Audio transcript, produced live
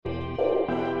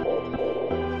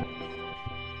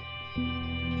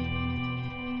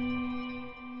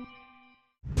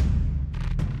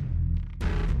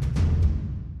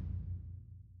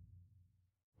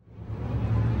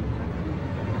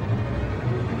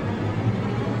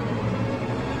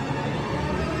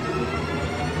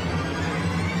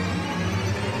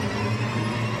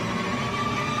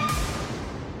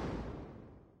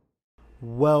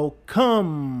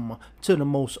Welcome to the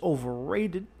most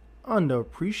overrated,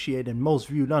 underappreciated, most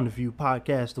viewed, underviewed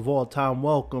podcast of all time.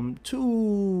 Welcome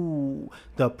to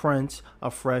the Prince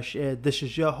of Fresh Air. This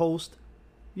is your host.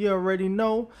 You already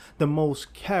know, the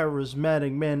most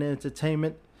charismatic man in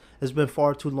entertainment. It's been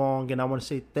far too long, and I want to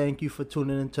say thank you for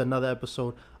tuning in to another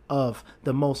episode of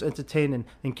the most entertaining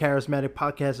and charismatic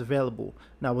podcast available.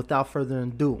 Now, without further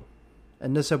ado,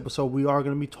 in this episode, we are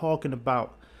going to be talking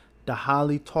about the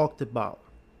highly talked about,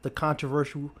 the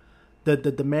controversial,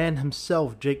 the man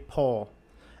himself, Jake Paul,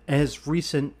 and his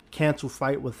recent canceled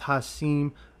fight with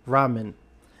Hasim Rahman.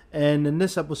 And in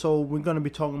this episode, we're going to be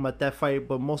talking about that fight,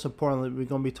 but most importantly, we're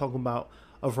going to be talking about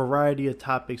a variety of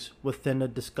topics within the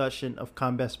discussion of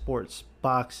combat sports,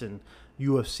 boxing,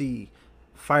 UFC,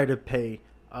 fighter pay,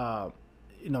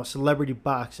 celebrity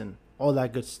boxing, all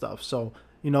that good stuff. So,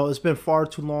 it's been far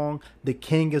too long. The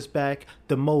king is back.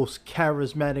 The most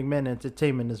charismatic man in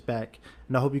entertainment is back.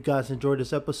 And I hope you guys enjoyed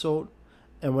this episode.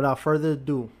 And without further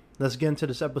ado, let's get into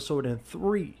this episode in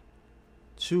 3,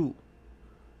 2.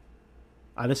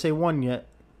 I didn't say 1 yet.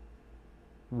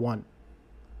 1.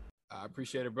 I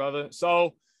appreciate it, brother.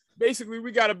 So basically,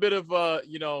 we got a bit of,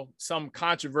 some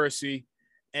controversy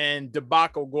and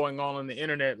debacle going on the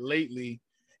internet lately.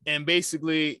 And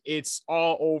basically, it's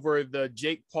all over the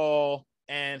Jake Paul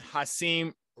and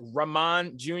Hasim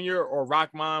Rahman Jr. or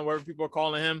Rahman, whatever people are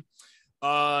calling him.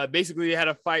 Basically, they had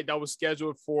a fight that was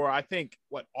scheduled for, I think,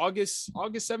 August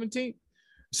 17th?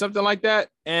 Something like that.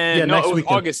 And yeah, no, next it was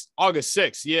weekend. August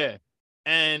 6th, yeah.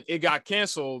 And it got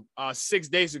canceled 6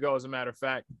 days ago, as a matter of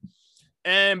fact.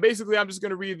 And basically, I'm just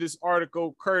going to read this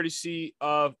article courtesy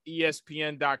of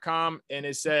ESPN.com. And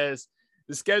it says,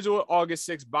 the scheduled August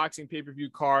 6th boxing pay-per-view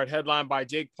card headlined by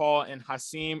Jake Paul and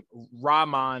Hasim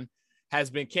Rahman has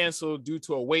been canceled due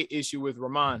to a weight issue with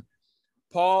Rahman.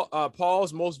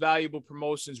 Paul's Most Valuable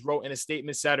Promotions wrote in a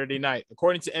statement Saturday night.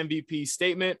 According to MVP's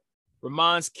statement,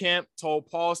 Rahman's camp told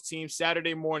Paul's team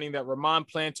Saturday morning that Rahman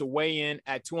planned to weigh in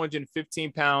at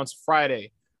 215 pounds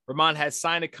Friday. Rahman had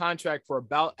signed a contract for a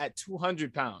bout at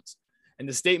 200 pounds. And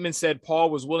the statement said Paul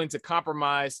was willing to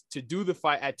compromise to do the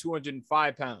fight at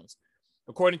 205 pounds.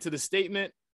 According to the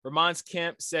statement, Rahman's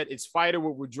camp said its fighter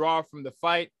would withdraw from the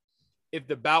fight if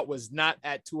the bout was not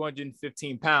at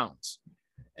 215 pounds.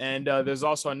 And there's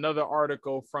also another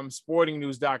article from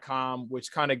sportingnews.com,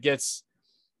 which kind of gets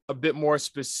a bit more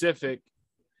specific,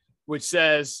 which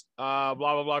says, blah,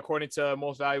 blah, blah. According to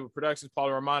Most Valuable Productions,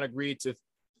 Paul Rahman agreed to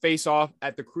face off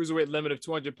at the cruiserweight limit of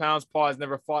 200 pounds. Paul has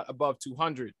never fought above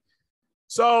 200.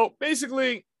 So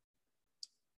basically,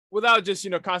 without just,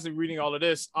 constantly reading all of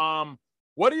this,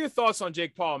 what are your thoughts on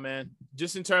Jake Paul, man?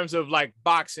 Just in terms of like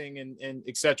boxing and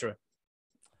et cetera.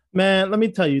 Man, let me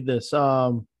tell you this.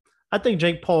 I think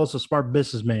Jake Paul is a smart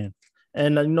businessman.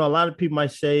 And, a lot of people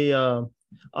might say,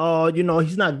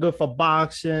 he's not good for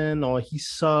boxing or he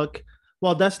suck.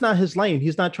 Well, that's not his lane.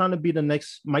 He's not trying to be the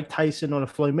next Mike Tyson or the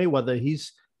Floyd Mayweather.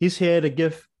 He's here to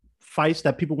give fights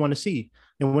that people want to see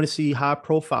and want to see high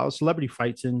profile celebrity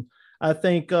fights. And I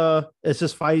think it's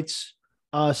just fights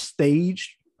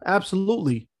staged.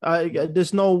 Absolutely.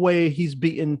 There's no way he's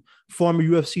beating former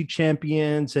UFC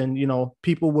champions and,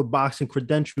 people with boxing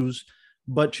credentials.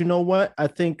 But you know what? I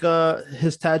think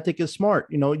his tactic is smart.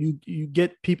 You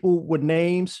get people with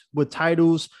names, with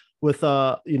titles, with,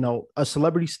 a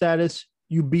celebrity status.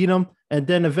 You beat him. And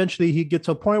then eventually he gets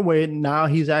to a point where now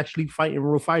he's actually fighting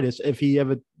real fighters if he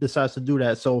ever decides to do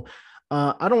that. So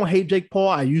I don't hate Jake Paul.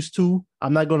 I used to.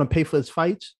 I'm not going to pay for his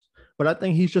fights. But I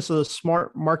think he's just a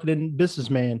smart marketing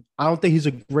businessman. I don't think he's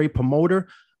a great promoter,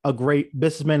 a great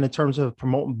businessman in terms of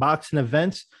promoting boxing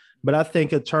events. But I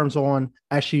think in terms on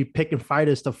actually picking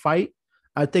fighters to fight,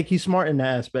 I think he's smart in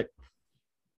that aspect.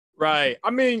 Right.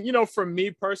 I mean, for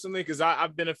me personally, because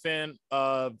I've been a fan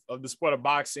of the sport of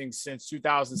boxing since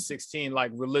 2016,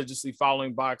 like religiously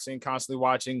following boxing, constantly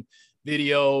watching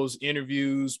videos,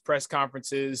 interviews, press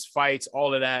conferences, fights,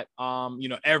 all of that,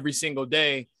 every single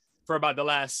day for about the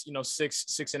last,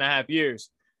 6.5 years.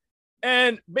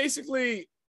 And basically,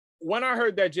 when I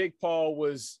heard that Jake Paul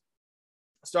was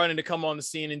starting to come on the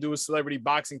scene and do a celebrity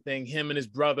boxing thing, him and his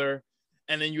brother,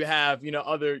 and then you have,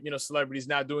 other, celebrities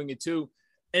now doing it too.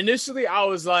 Initially, I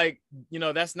was like,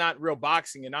 that's not real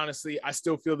boxing. And honestly, I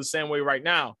still feel the same way right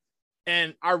now.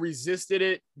 And I resisted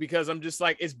it because I'm just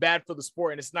like, it's bad for the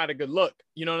sport and it's not a good look.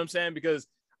 You know what I'm saying? Because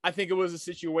I think it was a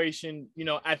situation,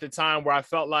 at the time where I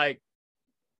felt like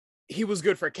he was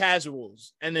good for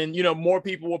casuals. And then, more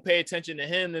people will pay attention to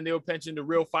him than they'll pay attention to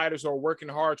real fighters who are working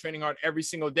hard, training hard every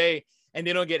single day. And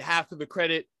they don't get half of the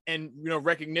credit and,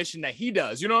 recognition that he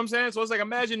does. You know what I'm saying? So it's like,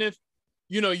 imagine if,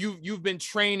 you've been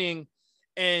training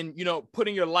and, you know,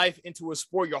 putting your life into a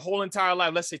sport, your whole entire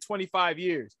life, let's say 25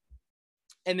 years.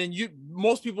 And then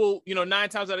most people, you know, 9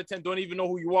 times out of 10 don't even know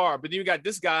who you are. But then you got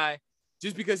this guy,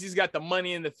 just because he's got the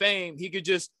money and the fame, he could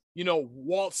just, you know,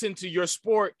 waltz into your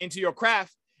sport, into your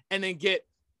craft, and then get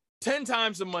 10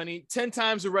 times the money, 10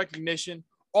 times the recognition,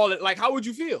 all it. Like, how would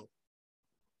you feel?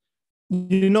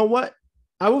 You know what?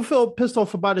 I would feel pissed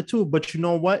off about it too, but you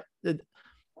know what?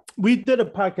 We did a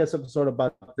podcast episode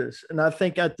about this, and I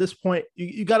think at this point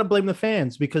you got to blame the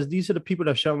fans, because these are the people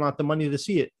that shell out the money to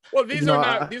see it. Well, these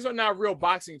are not real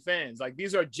boxing fans. Like,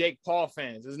 these are Jake Paul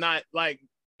fans. It's not like,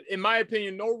 in my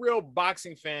opinion, no real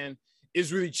boxing fan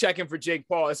is really checking for Jake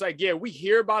Paul. It's like, yeah, we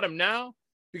hear about him now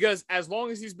because as long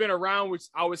as he's been around, which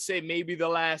I would say maybe the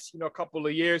last, you know, couple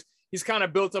of years, he's kind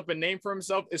of built up a name for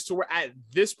himself. Is to where at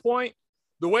this point,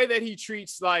 the way that he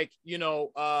treats, like, you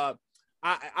know,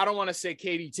 I don't want to say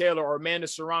Katie Taylor or Amanda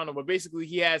Serrano, but basically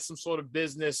he had some sort of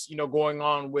business, you know, going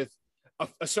on with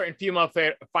a certain female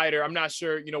fighter. I'm not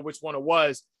sure, you know, which one it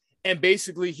was. And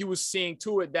basically he was seeing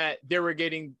to it that they were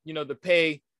getting, you know, the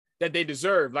pay that they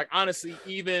deserve. Like, honestly,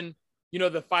 even, you know,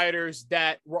 the fighters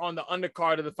that were on the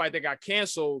undercard of the fight that got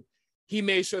canceled, he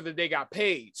made sure that they got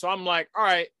paid. So I'm like, all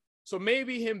right, so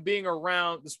maybe him being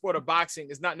around the sport of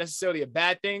boxing is not necessarily a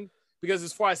bad thing, because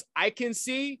as far as I can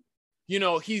see, you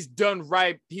know, he's done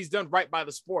right. He's done right by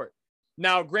the sport.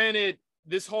 Now, granted,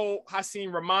 this whole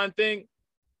Hasim Rahman thing,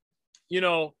 you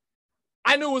know,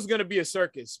 I knew it was going to be a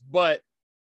circus, but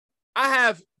I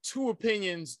have two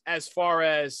opinions as far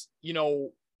as, you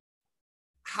know,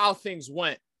 how things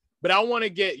went. But I want to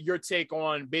get your take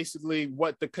on basically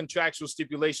what the contractual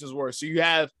stipulations were. So you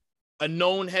have a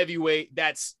known heavyweight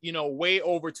that's, you know, way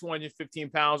over 215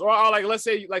 pounds, or like, let's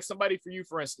say like somebody for you,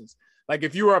 for instance, like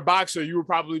if you were a boxer, you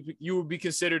would be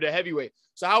considered a heavyweight.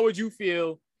 So how would you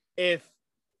feel if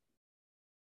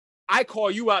I call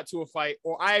you out to a fight,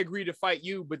 or I agree to fight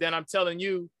you, but then I'm telling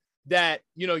you that,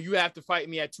 you know, you have to fight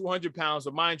me at 200 pounds,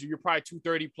 or mind you, you're probably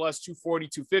 230 plus 240,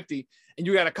 250, and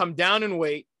you got to come down in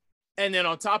weight. And then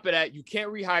on top of that, you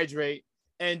can't rehydrate.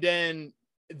 And then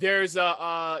there's you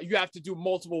have to do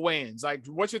multiple weigh-ins. Like,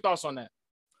 what's your thoughts on that?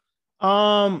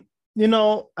 You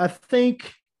know, I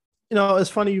think, you know, it's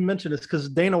funny you mentioned this, because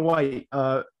Dana White,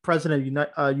 president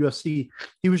of UFC,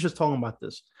 he was just talking about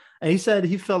this, and he said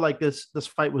he felt like this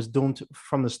fight was doomed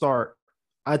from the start.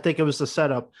 I think it was the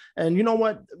setup, and you know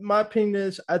what? My opinion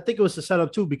is, I think it was the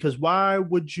setup too, because why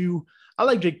would you? I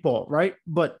like Jake Paul, right?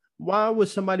 But why would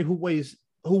somebody who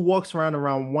walks around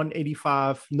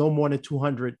 185, no more than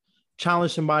 200,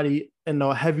 challenge somebody in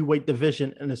the heavyweight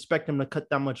division and expect them to cut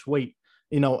that much weight?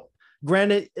 You know,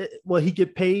 granted, will he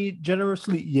get paid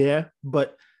generously? Yeah,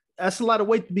 but that's a lot of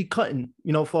weight to be cutting,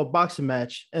 you know, for a boxing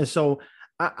match. And so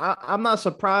I'm not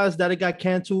surprised that it got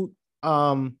canceled.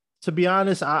 To be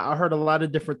honest, I heard a lot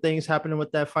of different things happening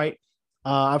with that fight.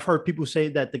 I've heard people say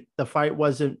that the fight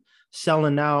wasn't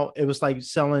selling out. It was like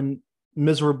selling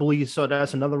miserably. So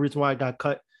that's another reason why it got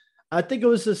cut. I think it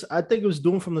was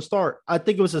doomed from the start. I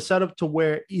think it was a setup to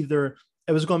where either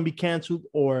it was going to be canceled,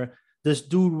 or this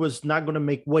dude was not going to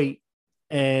make weight,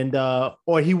 and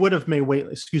or he would have made weight.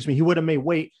 Excuse me, he would have made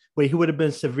weight, but he would have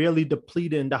been severely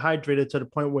depleted and dehydrated to the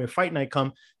point where fight night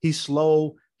come, he's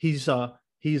slow. He's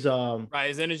right.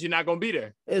 His energy not going to be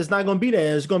there. It's not going to be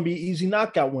there. It's going to be easy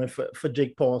knockout win for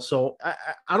Jake Paul. So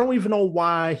I don't even know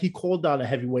why he called out a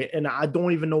heavyweight, and I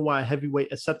don't even know why a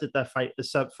heavyweight accepted that fight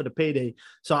except for the payday.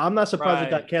 So I'm not surprised it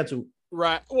got canceled.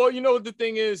 Right. Well, you know what the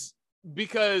thing is,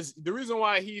 because the reason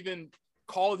why he even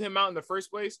called him out in the first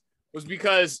place was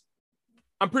because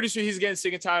I'm pretty sure he's getting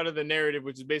sick and tired of the narrative,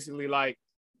 which is basically like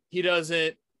he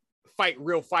doesn't fight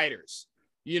real fighters.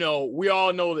 You know, we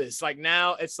all know this. Like,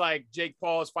 now it's like Jake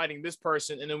Paul is fighting this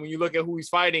person. And then when you look at who he's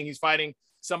fighting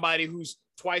somebody who's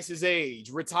twice his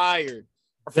age, retired,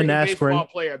 a baseball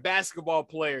player, basketball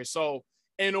player. So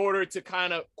in order to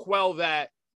kind of quell that,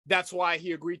 that's why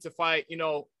he agreed to fight, you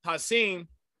know, Hasim,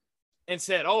 and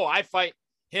said, oh, I fight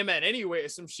him at any weight or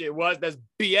some shit. Well, that's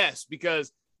BS,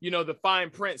 because, you know, the fine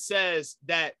print says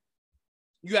that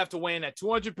you have to weigh in at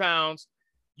 200 pounds.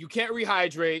 You can't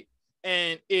rehydrate.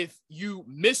 And if you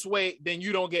miss weight, then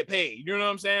you don't get paid. You know what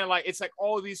I'm saying? Like, it's like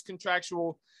all of these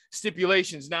contractual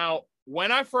stipulations. Now,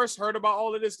 when I first heard about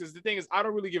all of this, because the thing is, I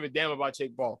don't really give a damn about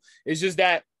Jake Paul. It's just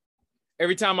that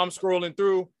every time I'm scrolling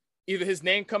through, either his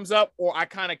name comes up or I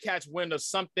kind of catch wind of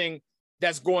something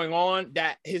that's going on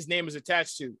that his name is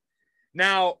attached to.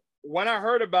 Now, when I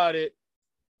heard about it,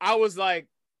 I was like,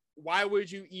 why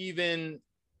would you even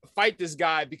fight this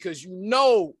guy? Because you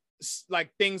know, like,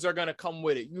 things are going to come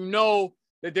with it. You know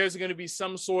that there's going to be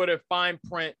some sort of fine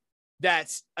print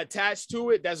that's attached to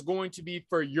it that's going to be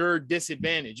for your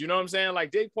disadvantage. You know what I'm saying?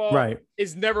 Like Jake Paul Right.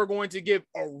 is never going to give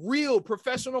a real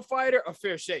professional fighter a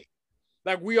fair shake.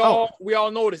 Like we all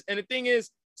know this. And the thing is,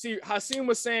 see, Hasim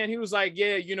was saying, he was like,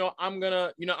 yeah, I'm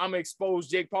gonna expose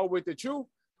Jake Paul with the truth.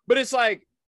 But it's like,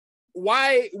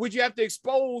 why would you have to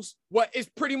expose what is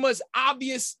pretty much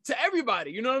obvious to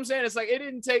everybody? You know what I'm saying? It's like, it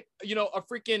didn't take, a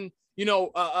freaking,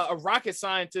 a rocket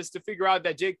scientist to figure out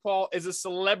that Jake Paul is a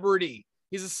celebrity.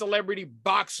 He's a celebrity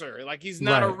boxer. Like, he's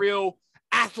not a real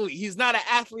athlete. He's not an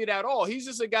athlete at all. He's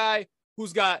just a guy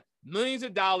who's got millions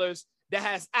of dollars that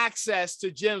has access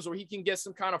to gyms where he can get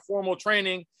some kind of formal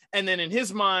training. And then in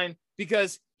his mind,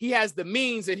 because he has the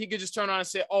means that he could just turn on and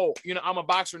say, oh, I'm a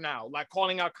boxer now, like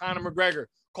calling out Conor McGregor,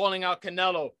 calling out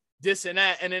Canelo, this and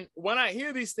that. And then when I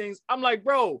hear these things, I'm like,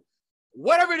 bro,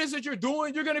 whatever it is that you're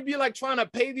doing, you're going to be like trying to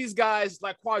pay these guys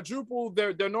like quadruple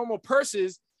their normal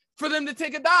purses for them to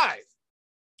take a dive.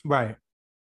 Right.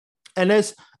 And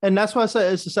that's why I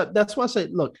say that's why I say,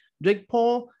 look, Jake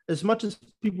Paul, as much as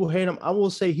people hate him, I will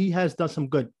say he has done some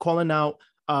good, calling out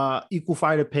equal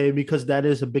fighter pay, because that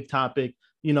is a big topic.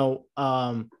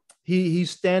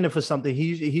 He's standing for something.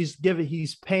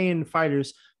 He's paying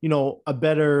fighters, a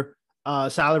better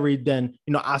salary than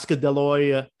Oscar De La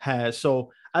Hoya has.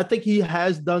 So I think he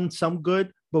has done some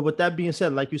good. But with that being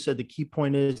said, like you said, the key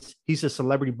point is he's a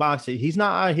celebrity boxer. He's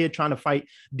not out here trying to fight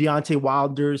Deontay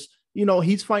Wilder's.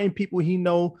 He's fighting people he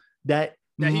know that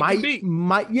might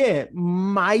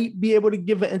be able to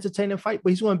give an entertaining fight, but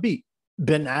he's going to beat.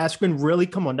 Ben Askren, really?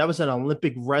 Come on, that was an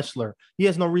Olympic wrestler. He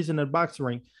has no reason to box the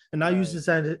ring. And I use this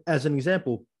as an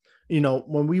example.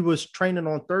 When we was training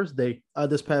on Thursday,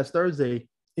 this past Thursday,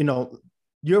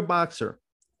 you're a boxer,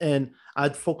 and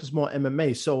I'd focus more on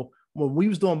MMA. So when we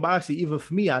was doing boxing, even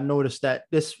for me, I noticed that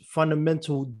there's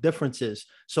fundamental differences.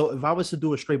 So if I was to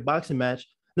do a straight boxing match,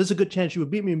 there's a good chance you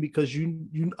would beat me because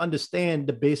you understand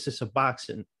the basis of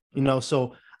boxing,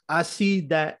 So I see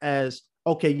that as,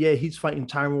 okay, yeah, he's fighting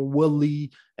Tyron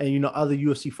Woodley and, other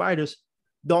UFC fighters.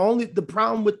 The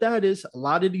problem with that is a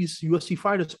lot of these UFC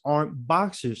fighters aren't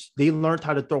boxers. They learned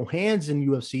how to throw hands in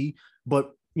UFC,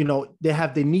 but they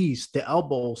have their knees, the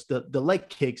elbows, the leg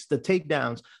kicks, the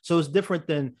takedowns. So it's different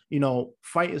than,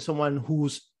 fighting someone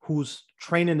whose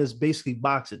training is basically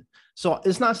boxing. So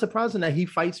it's not surprising that he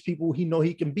fights people he know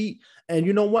he can beat. And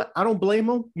you know what? I don't blame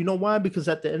him. You know why? Because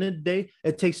at the end of the day,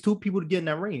 it takes two people to get in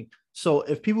that ring. So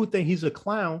if people think he's a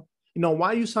clown, why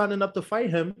are you signing up to fight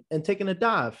him and taking a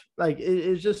dive? Like,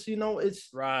 it's just, it's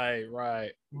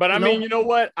right. But I mean, you know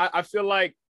what? I feel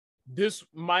like this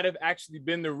might have actually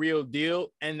been the real deal,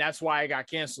 and that's why it got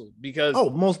canceled. Because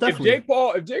most definitely,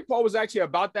 if Jake Paul was actually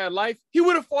about that life, he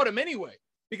would have fought him anyway.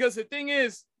 Because the thing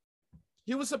is,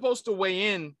 he was supposed to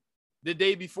weigh in the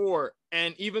day before,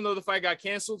 and even though the fight got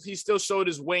canceled, he still showed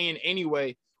his weigh-in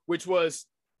anyway, which was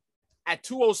at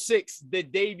 206 the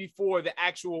day before the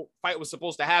actual fight was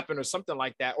supposed to happen, or something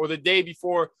like that, or the day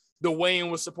before the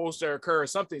weigh-in was supposed to occur, or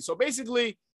something. So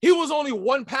basically, he was only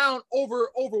 1 pound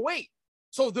overweight.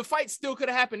 So the fight still could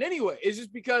have happened anyway. It's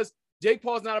just because Jake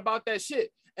Paul's not about that shit.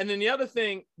 And then the other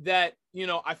thing that,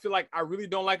 I feel like I really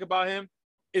don't like about him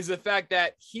is the fact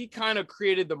that he kind of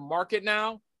created the market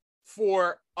now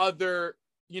for other,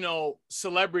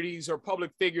 celebrities or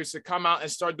public figures to come out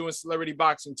and start doing celebrity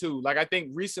boxing too. Like, I think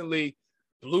recently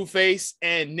Blueface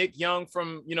and Nick Young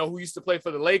from, who used to play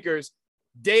for the Lakers,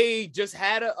 they just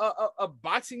had a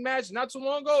boxing match not too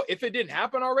long ago, if it didn't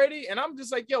happen already. And I'm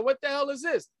just like, yo, what the hell is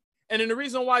this? And then the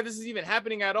reason why this is even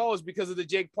happening at all is because of the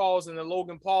Jake Pauls and the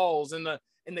Logan Pauls and the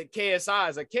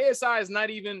KSIs. Like, KSI is not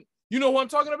even, you know who I'm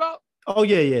talking about? Oh,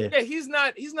 yeah. Yeah, he's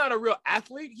not a real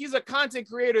athlete. He's a content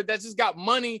creator that just got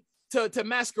money to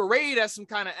masquerade as some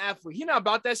kind of athlete. He's not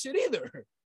about that shit either.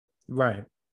 Right.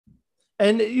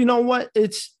 And you know what?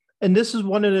 And this is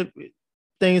one of the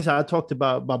things I talked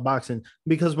about boxing,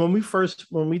 because when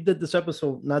we did this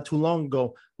episode not too long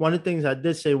ago, one of the things I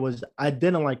did say was I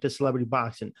didn't like the celebrity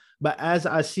boxing. But as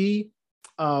I see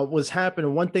what's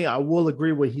happening, one thing I will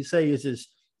agree with he say is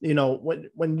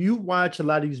when you watch a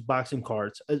lot of these boxing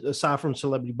cards, aside from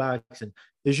celebrity boxing,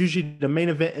 there's usually the main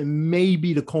event and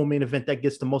maybe the co-main event that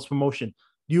gets the most promotion.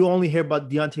 You only hear about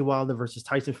Deontay Wilder versus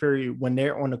Tyson Fury when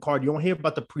they're on the card. You don't hear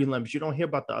about the prelims. You don't hear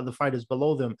about the other fighters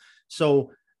below them.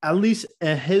 So at least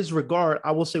in his regard,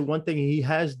 I will say one thing he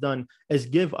has done is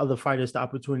give other fighters the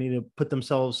opportunity to put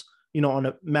themselves, on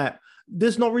a map.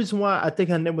 There's no reason why I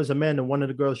think her name was Amanda, one of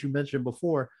the girls you mentioned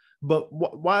before. But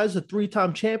why is a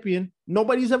 3-time champion?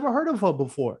 Nobody's ever heard of her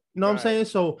before. You know what I'm saying?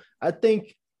 So I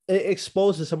think it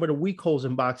exposes some of the weak holes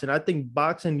in boxing. I think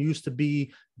boxing used to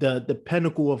be the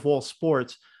pinnacle of all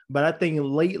sports. But I think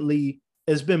lately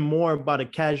it's been more about a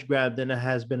cash grab than it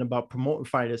has been about promoting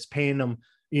fighters, paying them,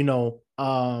 you know,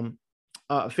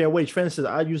 fair wage. For instance,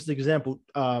 I use the example.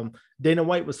 Dana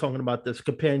White was talking about this,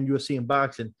 comparing UFC and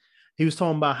boxing. He was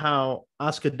talking about how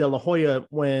Oscar De La Hoya,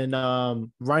 when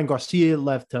Ryan Garcia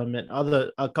left him and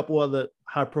a couple other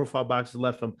high profile boxers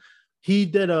left him, he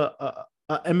did a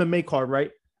MMA card,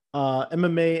 right?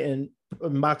 MMA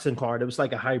and boxing card. It was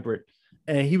like a hybrid.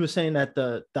 And he was saying that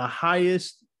the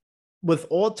highest, with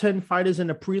all 10 fighters in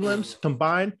the prelims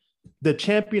combined, the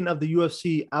champion of the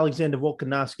UFC, Alexander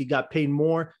Volkanovski, got paid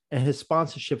more in his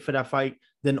sponsorship for that fight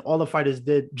than all the fighters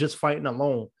did just fighting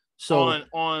alone. So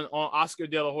on Oscar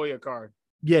De La Hoya card.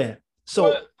 Yeah. So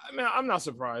well, I mean, I'm not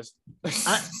surprised.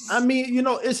 I mean, you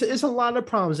know, it's a lot of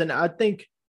problems. And I think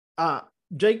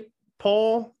Jake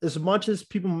Paul, as much as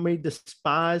people may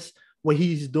despise what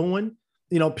he's doing,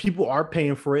 you know, people are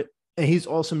paying for it. And he's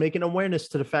also making awareness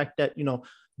to the fact that, you know,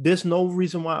 there's no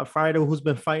reason why a fighter who's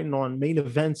been fighting on main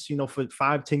events, you know, for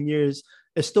 5-10 years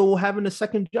is still having a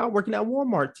second job working at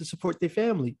Walmart to support their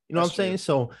family. You know what I'm saying?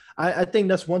 So I think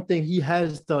that's one thing he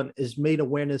has done, is made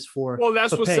awareness for. Well,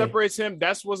 that's what pay. separates him.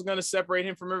 That's what's going to separate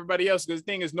him from everybody else. Because the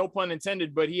thing is, no pun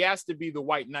intended, but he has to be the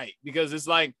white knight, because it's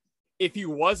like, if he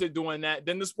wasn't doing that,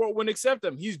 then the sport wouldn't accept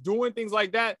him. He's doing things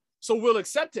like that, so we'll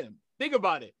accept him. Think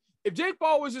about it. If Jake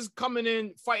Paul was just coming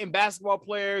in fighting basketball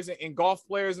players and golf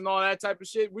players and all that type of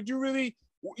shit,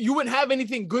 you wouldn't have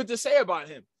anything good to say about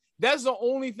him. That's the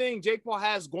only thing Jake Paul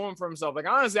has going for himself. Like,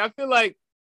 honestly, I feel like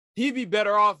he'd be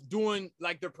better off doing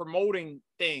like the promoting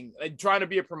thing, like trying to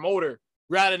be a promoter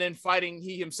rather than fighting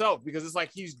he himself, because it's like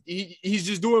he's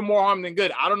just doing more harm than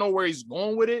good. I don't know where he's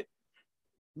going with it,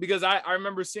 because I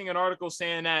remember seeing an article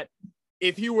saying that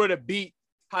if he were to beat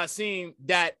Hasim,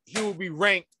 that he will be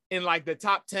ranked in like the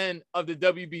top 10 of the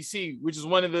WBC, which is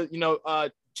one of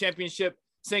the, championship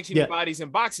sanctioning bodies in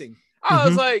boxing. I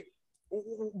was like,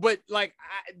 but like,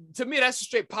 to me, that's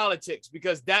straight politics,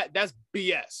 because that's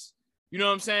BS. You know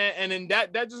what I'm saying? And then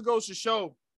that just goes to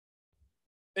show.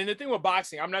 And the thing with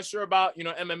boxing, I'm not sure about,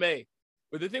 MMA,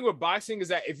 but the thing with boxing is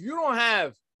that if you don't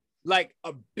have like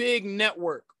a big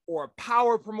network or a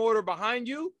power promoter behind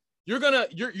you, you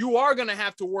are gonna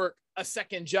have to work a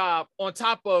second job on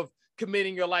top of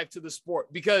committing your life to the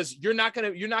sport, because you're not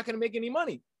gonna make any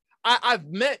money. I've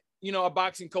met a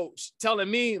boxing coach telling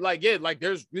me like, yeah, like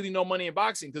there's really no money in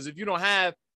boxing, because if you don't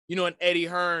have an Eddie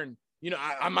Hearn,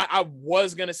 I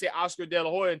was gonna say Oscar De La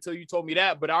Hoya until you told me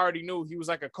that, but I already knew he was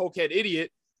like a cokehead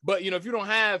idiot. But if you don't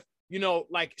have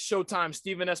like Showtime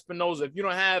Steven Espinoza, if you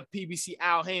don't have PBC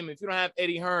Al Heyman, if you don't have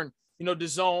Eddie Hearn,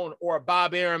 DAZN, or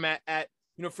Bob Arum at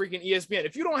freaking ESPN,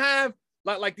 if you don't have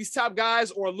like these top guys,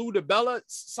 or Lou DiBella,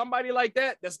 somebody like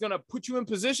that, that's going to put you in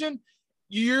position,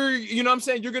 you're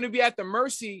going to be at the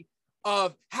mercy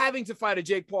of having to fight a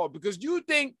Jake Paul. Because you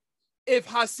think if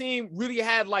Hasim really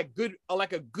had like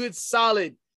a good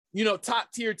solid,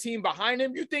 top tier team behind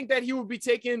him, you think that he would be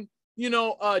taking,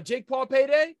 Jake Paul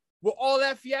payday with all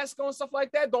that fiasco and stuff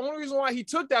like that? The only reason why he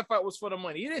took that fight was for the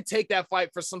money. He didn't take that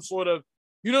fight for some sort of,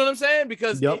 you know what I'm saying?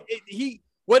 Because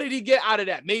what did he get out of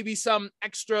that? Maybe some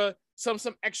extra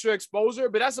exposure,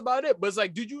 but that's about it. But it's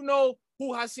like, did you know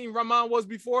who Hasim Rahman was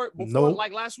before Nope.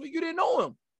 Like last week? You didn't know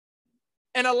him.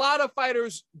 And a lot of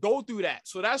fighters go through that.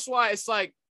 So that's why it's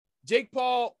like Jake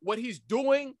Paul, what he's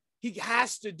doing, he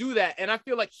has to do that. And I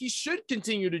feel like he should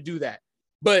continue to do that.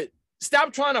 But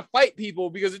stop trying to fight people,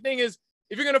 because the thing is,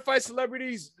 if you're gonna fight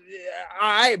celebrities, all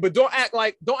right, but don't act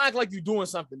like you're doing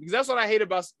something, because that's what I hate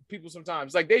about people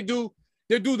sometimes. Like they do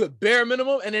the bare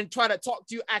minimum and then try to talk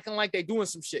to you acting like they're doing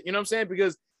some shit. You know what I'm saying?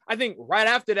 Because I think right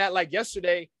after that, like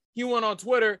yesterday, he went on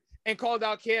Twitter and called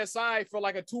out KSI for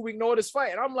like a 2-week notice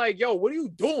fight. And I'm like, yo, what are you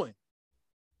doing?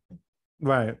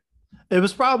 Right. It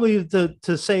was probably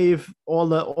to save all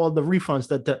the refunds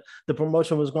that the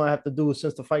promotion was going to have to do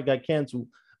since the fight got canceled.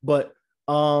 But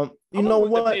you know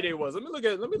what the payday was. Let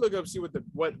me look up see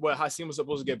what Hasim was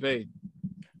supposed to get paid.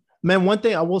 Man, one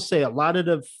thing I will say, a lot of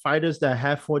the fighters that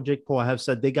have fought Jake Paul have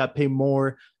said they got paid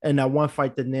more in that one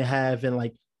fight than they have in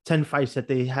like 10 fights that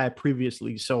they had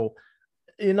previously. So,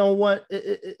 you know what?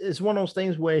 It's one of those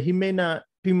things where people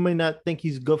may not think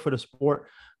he's good for the sport,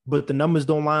 but the numbers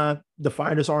don't lie. The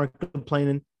fighters aren't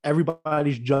complaining.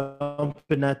 Everybody's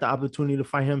jumping at the opportunity to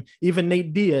fight him. Even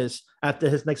Nate Diaz, after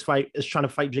his next fight, is trying to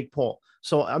fight Jake Paul.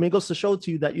 So, I mean, it goes to show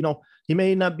to you that, he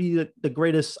may not be the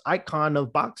greatest icon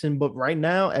of boxing, but right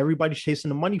now everybody's chasing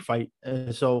the money fight.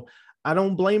 And so I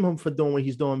don't blame him for doing what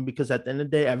he's doing, because at the end of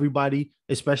the day, everybody,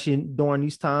 especially during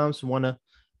these times, want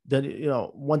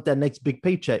that next big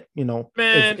paycheck,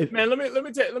 Man, let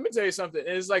me tell you something.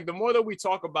 It's like the more that we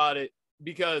talk about it,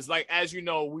 because like, as you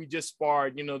know, we just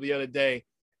sparred, the other day,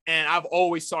 And I've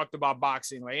always talked about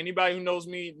boxing. Like anybody who knows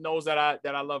me knows that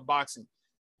I love boxing.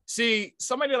 See,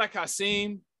 somebody like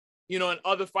Hasim, you know, and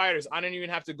other fighters, I didn't even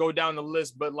have to go down the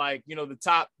list, but like, you know, the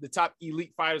top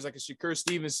elite fighters like a Shakur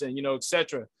Stevenson, you know,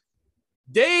 etc.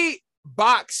 They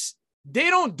box, they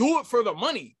don't do it for the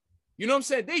money. You know what I'm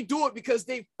saying? They do it because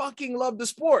they fucking love the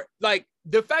sport. Like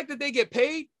the fact that they get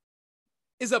paid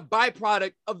is a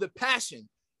byproduct of the passion.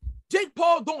 Jake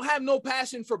Paul don't have no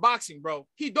passion for boxing, bro.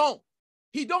 He don't.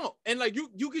 And like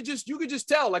you could just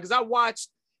tell. Like, as I watched,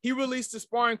 he released the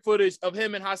sparring footage of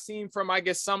him and Hasim from, I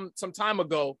guess, some time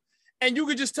ago, and you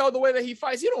could just tell the way that he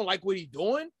fights. He don't like what he's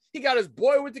doing. He got his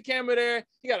boy with the camera there.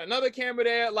 He got another camera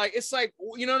there. Like, it's like,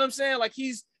 you know what I'm saying? Like,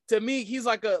 to me, he's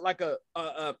like a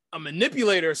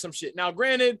manipulator or some shit. Now,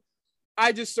 granted,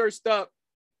 I just searched up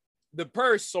the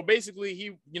purse. So basically,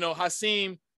 he, you know,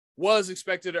 Hasim was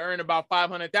expected to earn about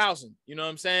 500,000. You know what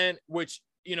I'm saying? Which,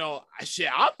 you know, shit,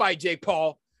 I'll fight Jake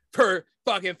Paul for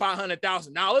fucking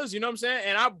 $500,000. You know what I'm saying?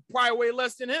 And I probably weigh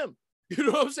less than him. You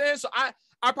know what I'm saying? So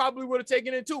I probably would have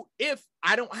taken it too if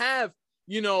I don't have,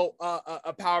 you know,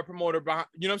 a power promoter behind.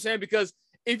 You know what I'm saying? Because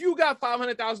if you got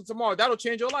 500,000 tomorrow, that'll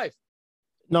change your life.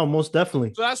 No, most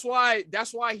definitely. So that's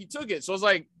why he took it. So it's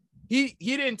like he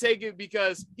didn't take it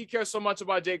because he cares so much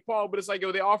about Jake Paul, but it's like,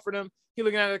 yo, they offered him. He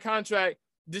looking at the contract.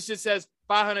 This shit says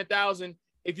 500,000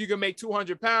 if you can make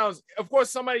 200 pounds. Of course,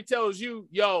 somebody tells you,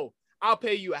 yo, I'll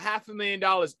pay you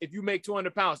 $500,000 if you make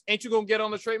 200 pounds. Ain't you gonna get on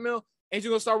the treadmill? Ain't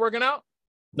you gonna start working out?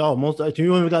 No, most you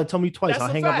don't even gotta tell me twice.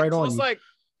 I'll hang up right on you. It's like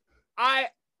I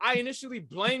initially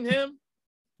blamed him,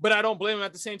 but I don't blame him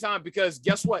at the same time, because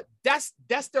guess what? That's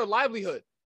their livelihood.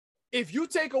 If you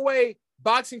take away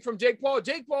boxing from Jake Paul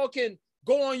can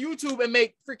go on YouTube and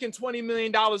make freaking $20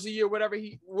 million a year, whatever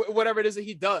it is that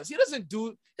he does. He doesn't,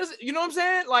 you know what I'm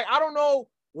saying? Like, I don't know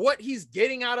what he's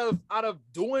getting out of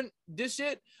doing this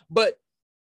shit, but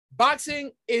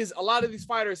boxing is, a lot of these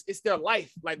fighters, it's their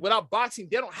life. Like, without boxing,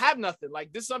 they don't have nothing.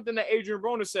 Like, this is something that Adrian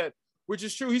Broner said, which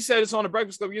is true. He said this on the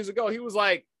Breakfast Club years ago. He was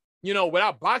like, you know,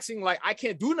 without boxing, like, I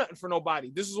can't do nothing for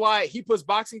nobody. This is why he puts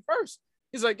boxing first.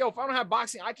 He's like, yo, if I don't have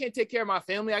boxing, I can't take care of my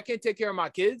family. I can't take care of my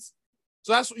kids.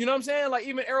 So that's, you know what I'm saying? Like,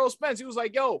 even Errol Spence, he was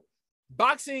like, yo,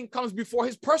 boxing comes before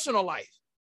his personal life.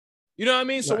 You know what I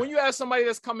mean? So when you have somebody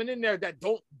that's coming in there that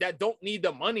don't need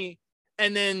the money,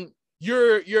 and then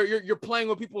you're playing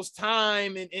with people's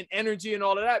time and energy and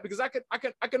all of that, because I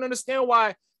can understand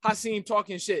why Hasim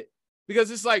talking shit,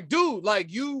 because it's like, dude,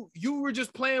 like you were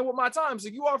just playing with my time. So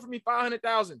you offered me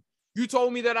 500,000. You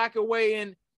told me that I could weigh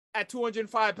in at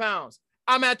 205 pounds.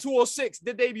 I'm at 206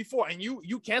 the day before, and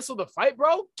you canceled the fight,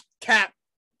 bro. Cap,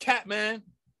 man.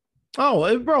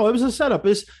 Oh, bro, it was a setup.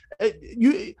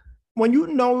 When you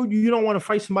know you don't want to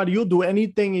fight somebody, you'll do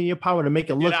anything in your power to make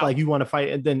it look like you want to fight,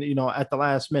 and then, you know, at the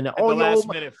last minute,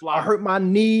 I hurt my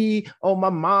knee. Oh,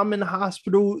 my mom in the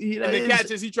hospital. You know, and the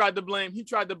catch is he tried to blame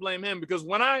him, because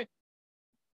when I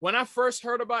first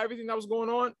heard about everything that was going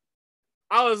on,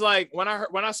 I was like, when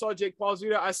I saw Jake Paul's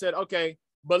video, I said, okay,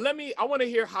 but I want to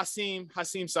hear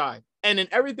Hasim's side, and then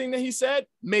everything that he said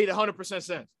made 100%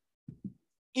 sense.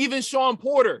 Even Sean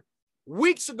Porter,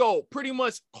 weeks ago, pretty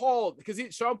much called, because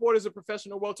Sean Porter is a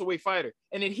professional welterweight fighter,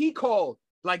 and then he called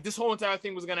like this whole entire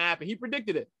thing was going to happen. He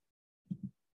predicted it.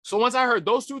 So once I heard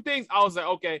those two things, I was like,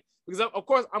 okay, because of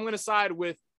course I'm going to side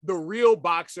with the real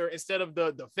boxer instead of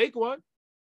the fake one.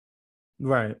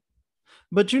 Right.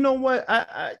 But you know what?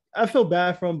 I feel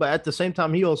bad for him, but at the same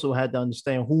time, he also had to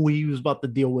understand who he was about to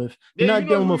deal with. You're not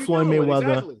dealing with Floyd Mayweather.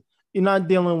 Exactly. You're not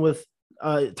dealing with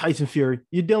Tyson Fury.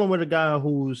 You're dealing with a guy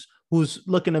who's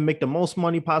looking to make the most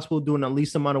money possible, doing the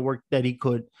least amount of work that he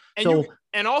could.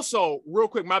 And also, real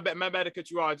quick, my bad to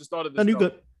cut you off. I just thought of this. You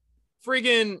good.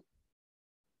 Friggin',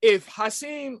 if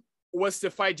Hasim was to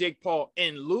fight Jake Paul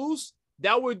and lose,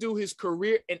 that would do his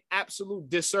career an absolute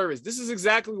disservice. This is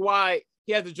exactly why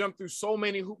he had to jump through so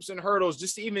many hoops and hurdles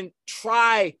just to even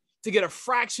try to get a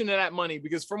fraction of that money.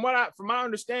 Because from my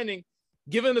understanding,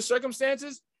 given the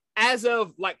circumstances, as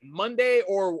of like Monday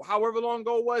or however long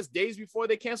ago it was, days before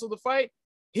they canceled the fight,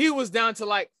 he was down to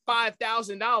like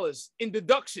 $5,000 in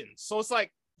deductions. So it's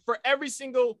like for every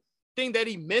single thing that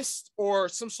he missed, or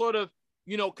some sort of,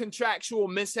 you know, contractual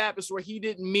mishap is where he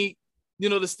didn't meet, you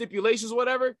know, the stipulations or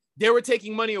whatever, they were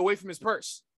taking money away from his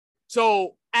purse.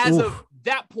 So as of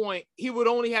that point, he would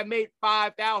only have made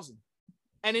 $5,000.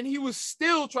 And then he was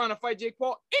still trying to fight Jake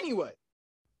Paul anyway.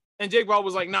 And Jake Paul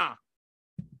was like, nah.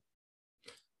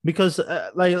 Because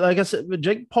like I said,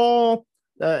 Jake Paul,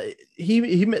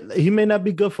 he may not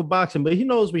be good for boxing, but he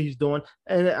knows what he's doing.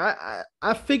 And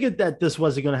I figured that this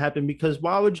wasn't going to happen, because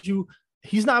why would you?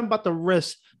 He's not about to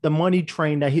risk the money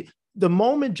train that the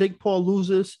moment Jake Paul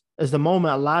loses, is the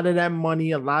moment a lot of that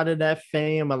money, a lot of that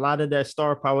fame, a lot of that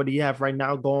star power that you have right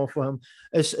now going for him,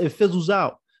 it fizzles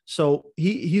out. So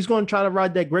he's going to try to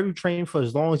ride that gravy train for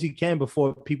as long as he can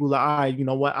before people are, all right, you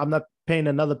know what? I'm not paying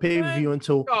another pay-per-view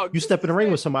until Dog, you step in the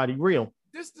ring with somebody real.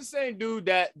 This is the same dude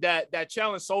that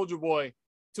challenged Soldier Boy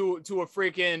to a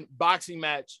freaking boxing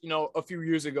match, you know, a few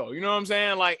years ago. You know what I'm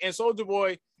saying? Like, and Soldier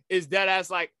Boy is dead ass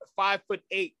like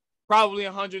 5'8", probably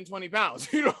 120 pounds.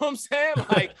 You know what I'm saying?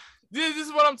 Like, this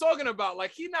is what I'm talking about.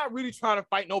 Like, he's not really trying to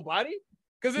fight nobody.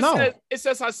 Because it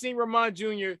says Hasim Rahman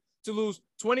Jr. to lose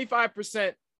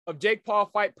 25% of Jake Paul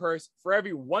fight purse for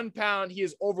every 1 pound he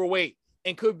is overweight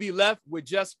and could be left with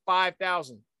just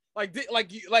 5,000.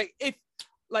 If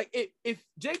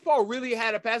Jake Paul really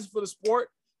had a passion for the sport,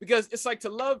 because it's like, to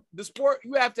love the sport,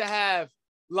 you have to have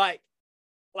like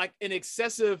an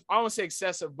excessive, I don't want to say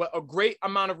excessive, but a great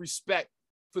amount of respect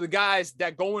for the guys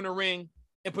that go in the ring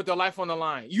and put their life on the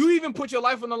line. You even put your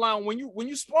life on the line when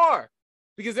you spar,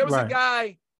 because there was a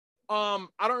guy,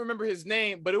 I don't remember his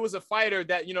name, but it was a fighter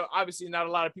that, you know, obviously not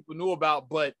a lot of people knew about,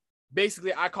 but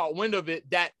basically I caught wind of it,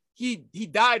 that he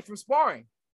died from sparring.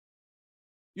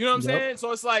 You know what I'm saying?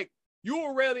 So it's like, you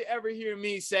will rarely ever hear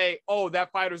me say, oh,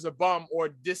 that fighter's a bum or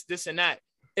this, and that.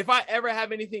 If I ever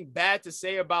have anything bad to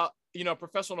say about, you know, a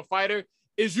professional fighter,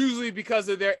 it's usually because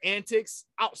of their antics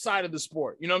outside of the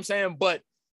sport. You know what I'm saying? But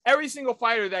every single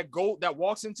fighter that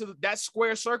walks into that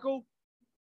square circle,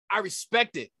 I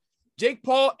respect it. Jake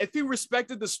Paul, if he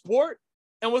respected the sport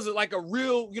and was like a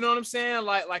real, you know what I'm saying,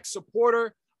 like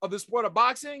supporter of the sport of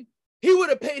boxing, he would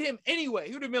have paid him anyway.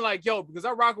 He would have been like, yo, because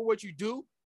I rock with what you do,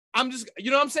 I'm just,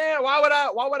 you know what I'm saying? Why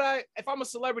would I, if I'm a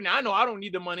celebrity, I know I don't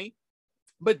need the money,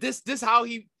 but this how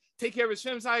he take care of his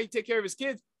films, how he take care of his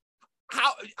kids.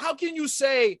 How can you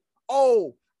say,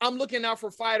 oh, I'm looking out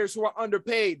for fighters who are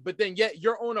underpaid, but then yet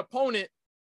your own opponent,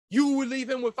 you would leave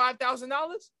him with $5,000?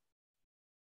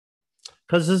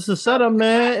 Because it's a setup,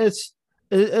 man. It's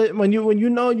when you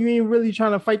know you ain't really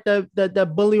trying to fight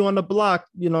that bully on the block.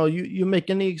 You know, you make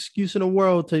any excuse in the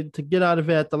world to get out of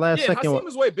it at the last second. Hasim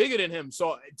was way bigger than him.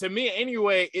 So to me,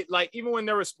 anyway, it like, even when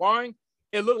they were sparring,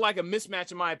 it looked like a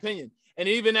mismatch in my opinion. And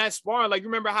even that sparring, like,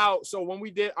 remember how, so when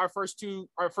we did our first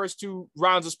two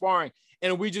rounds of sparring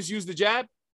and we just used the jab,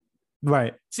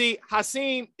 right? See,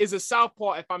 Hasim is a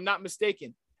southpaw, if I'm not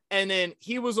mistaken, and then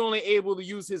he was only able to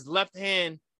use his left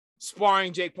hand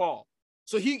sparring Jake Paul.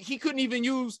 So he couldn't even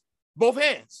use both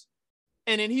hands.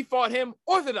 And then he fought him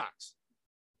orthodox.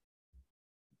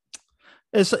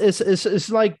 It's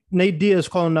like Nate Diaz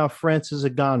calling out Francis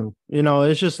Ngannou. You know,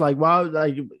 it's just like, wow,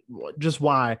 like, just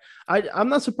why? I'm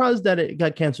not surprised that it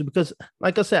got canceled, because,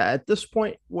 like I said, at this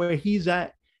point where he's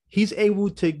at, he's able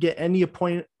to get any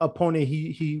opponent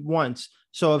he wants.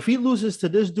 So if he loses to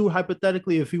this dude,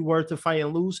 hypothetically, if he were to fight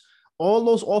and lose, all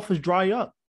those offers dry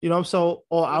up. You know, so,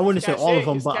 or I wouldn't say all of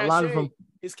them, but a lot of them.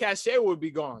 His cachet would be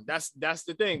gone. That's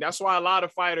the thing. That's why a lot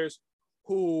of fighters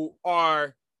who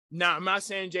are, now I'm not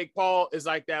saying Jake Paul is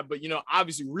like that, but, you know,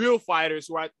 obviously real fighters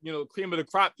who are, you know, cream of the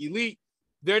crop, elite,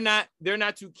 they're not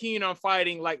too keen on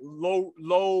fighting like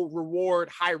low reward,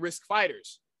 high risk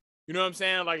fighters. You know what I'm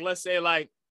saying? Like, let's say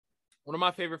like one of my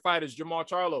favorite fighters, Jermall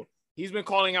Charlo. He's been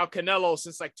calling out Canelo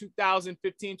since like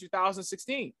 2015,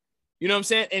 2016. You know what I'm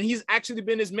saying? And he's actually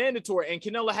been his mandatory, and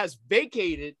Canelo has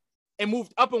vacated and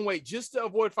moved up in weight just to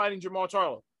avoid fighting Jermall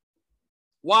Charlo.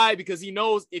 Why? Because he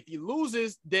knows if he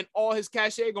loses, then all his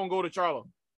cachet gonna go to Charlo,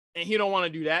 and he don't want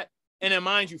to do that. And then,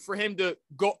 mind you, for him to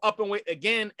go up in weight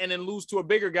again and then lose to a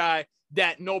bigger guy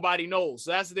that nobody knows.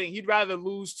 So that's the thing. He'd rather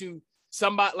lose to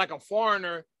somebody like a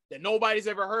foreigner that nobody's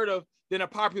ever heard of than a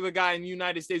popular guy in the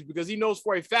United States, because he knows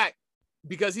for a fact,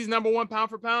 because he's number one pound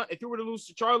for pound, if he were to lose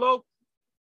to Charlo,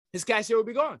 his cachet would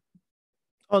be gone.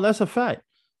 Oh, that's a fact.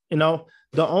 You know,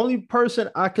 the only person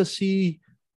I could see,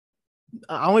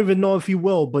 I don't even know if he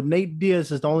will, but Nate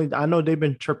Diaz is the only, I know they've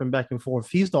been chirping back and forth.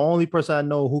 He's the only person I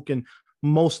know who can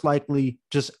most likely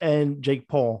just end Jake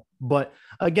Paul. But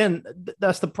again,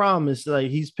 that's the problem, is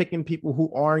like he's picking people who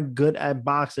aren't good at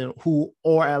boxing, who,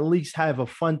 or at least have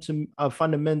a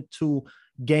fundamental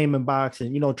game in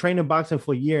boxing, you know, training boxing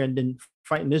for a year and then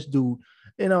fighting this dude.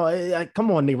 You know, come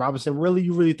on, Nate Robinson. Really,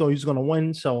 you really thought he was going to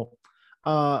win? So,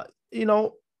 you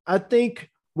know, I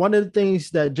think one of the things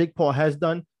that Jake Paul has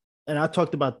done, and I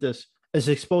talked about this, is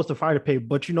exposed the fighter pay.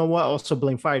 But you know what? Also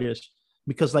blame fighters,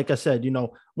 because, like I said, you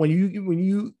know, when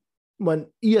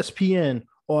ESPN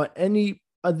or any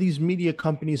of these media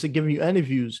companies are giving you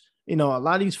interviews, you know, a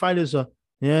lot of these fighters are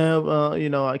Yeah, well,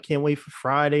 I can't wait for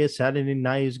Friday or Saturday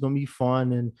night. It's gonna be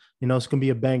fun, and it's gonna be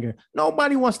a banger.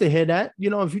 Nobody wants to hear that.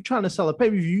 If you're trying to sell a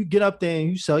pay-per-view, you get up there and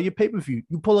you sell your pay-per-view.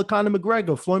 You pull a Conor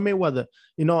McGregor, Floyd Mayweather.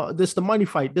 This the money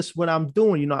fight. This is what I'm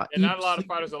doing. I And not eat, a lot of sleep,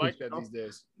 fighters are this, like that these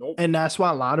days. Nope. and that's why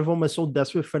a lot of them are so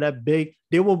desperate for that big.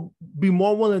 They will be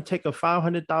more willing to take a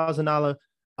 $500,000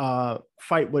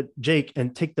 fight with Jake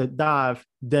and take the dive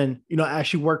than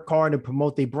actually work hard and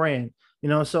promote their brand.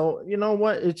 So you know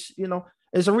what?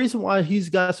 It's a reason why he's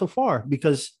got so far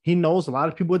because he knows a lot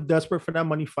of people are desperate for that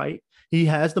money fight. He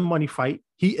has the money fight.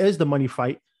 He is the money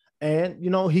fight. And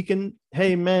he can,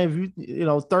 hey man,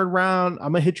 if third round,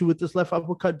 I'm gonna hit you with this left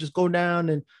uppercut, just go down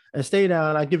and stay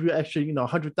down. I give you extra,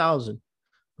 100,000.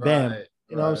 Bam. Right.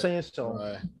 You know what I'm saying?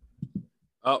 So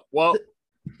well,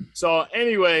 so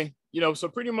anyway, so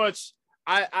pretty much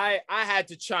I had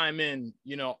to chime in,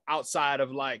 outside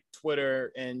of like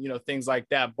Twitter and things like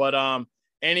that. But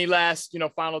any last,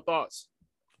 final thoughts?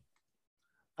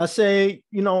 I say,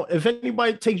 if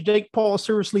anybody takes Jake Paul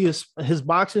seriously, his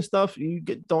boxing stuff,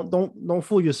 don't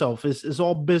fool yourself. It's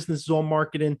all business, it's all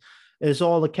marketing, it's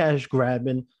all a cash grab.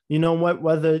 And you know what?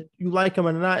 Whether you like him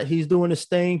or not, he's doing his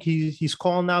thing. He's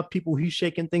calling out people. He's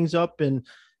shaking things up. And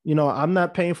I'm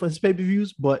not paying for his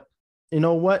pay-per-views, but you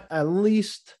know what? At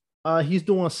least he's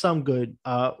doing some good.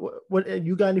 What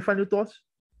you got any final thoughts?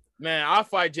 Man, I'll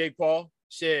fight Jake Paul.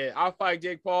 Shit, I'll fight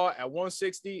Jake Paul at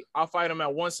 160. I'll fight him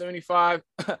at 175.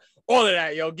 All of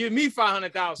that, yo. Give me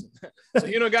 500,000. So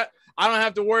I don't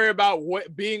have to worry about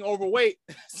being overweight.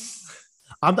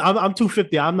 I'm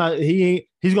 250. I'm not.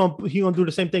 He's gonna do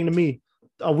the same thing to me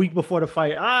a week before the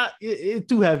fight. It's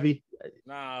too heavy.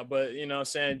 Nah, but what I'm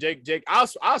saying, Jake, I'll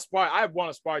spar. I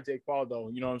want to spar Jake Paul though.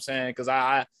 You know what I'm saying? Because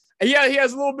he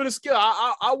has a little bit of skill.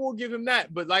 I will give him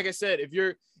that. But like I said, if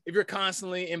you're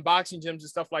constantly in boxing gyms and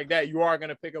stuff like that, you are going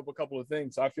to pick up a couple of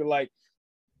things. So I feel like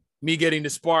me getting to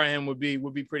spar him would be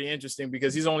pretty interesting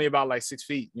because he's only about like 6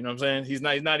 feet. You know what I'm saying?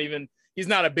 He's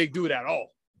not a big dude at all.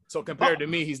 So compared to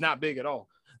me, he's not big at all.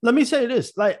 Let me say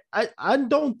this. Like, I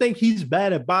don't think he's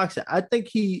bad at boxing. I think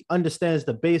he understands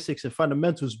the basics and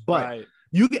fundamentals, but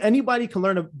anybody can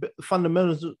learn the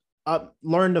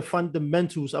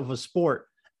fundamentals of a sport.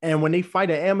 And when they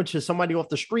fight an amateur, somebody off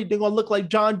the street, they're gonna look like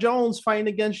John Jones fighting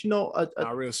against, a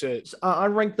real shit,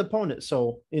 unranked opponent.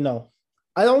 So,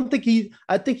 I don't think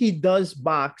I think he does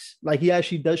box, like he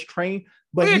actually does train,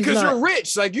 but because you're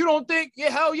rich. Like you don't think,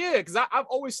 hell yeah. Because I've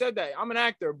always said that I'm an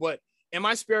actor, but in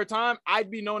my spare time, I'd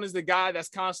be known as the guy that's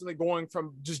constantly going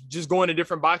from just going to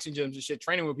different boxing gyms and shit,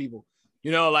 training with people.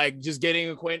 Like just getting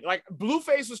acquainted. Like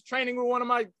Blueface was training with one of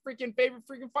my freaking favorite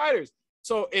freaking fighters.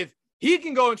 So if he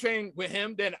can go and train with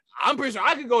him, then I'm pretty sure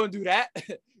I could go and do that.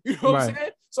 You know what I'm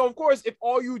saying? So of course, if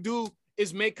all you do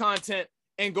is make content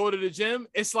and go to the gym,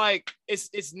 it's like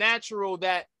it's natural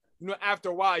that after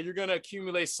a while you're gonna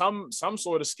accumulate some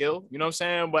sort of skill. You know what I'm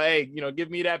saying? But hey, give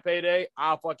me that payday,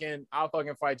 I'll fucking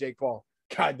fight Jake Paul.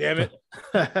 God damn it.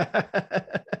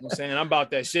 I'm saying I'm about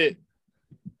that shit.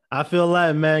 I feel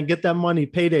that, man. Get that money,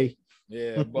 payday.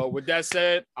 Yeah, but with that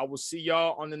said, I will see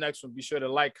y'all on the next one. Be sure to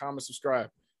like, comment, subscribe.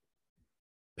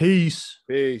 Peace.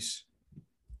 Peace.